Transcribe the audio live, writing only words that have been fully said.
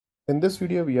In this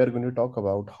video, we are going to talk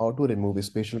about how to remove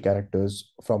special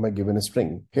characters from a given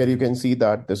string. Here you can see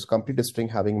that this complete string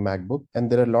having MacBook, and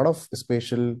there are a lot of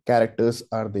special characters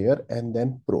are there, and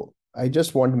then Pro. I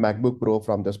just want MacBook Pro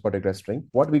from this particular string.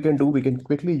 What we can do, we can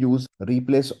quickly use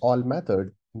replace all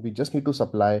method. We just need to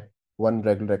supply one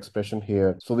regular expression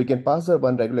here. So we can pass the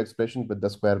one regular expression with the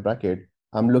square bracket.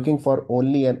 I'm looking for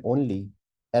only and only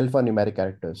alphanumeric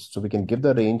characters. So we can give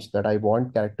the range that I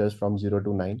want characters from 0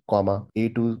 to 9, comma, A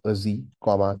to Z,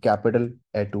 comma, capital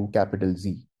A to capital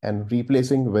Z. And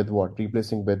replacing with what?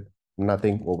 Replacing with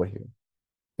nothing over here.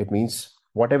 It means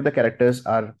whatever the characters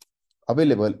are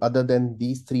available other than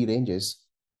these three ranges,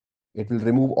 it will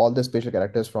remove all the special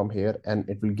characters from here and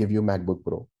it will give you MacBook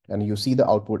Pro. And you see the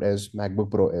output as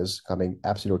MacBook Pro is coming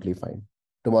absolutely fine.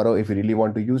 Tomorrow, if you really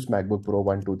want to use MacBook Pro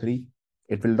 123,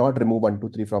 it will not remove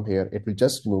 123 from here. It will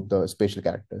just remove the special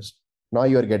characters. Now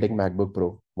you are getting MacBook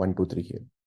Pro 123 here.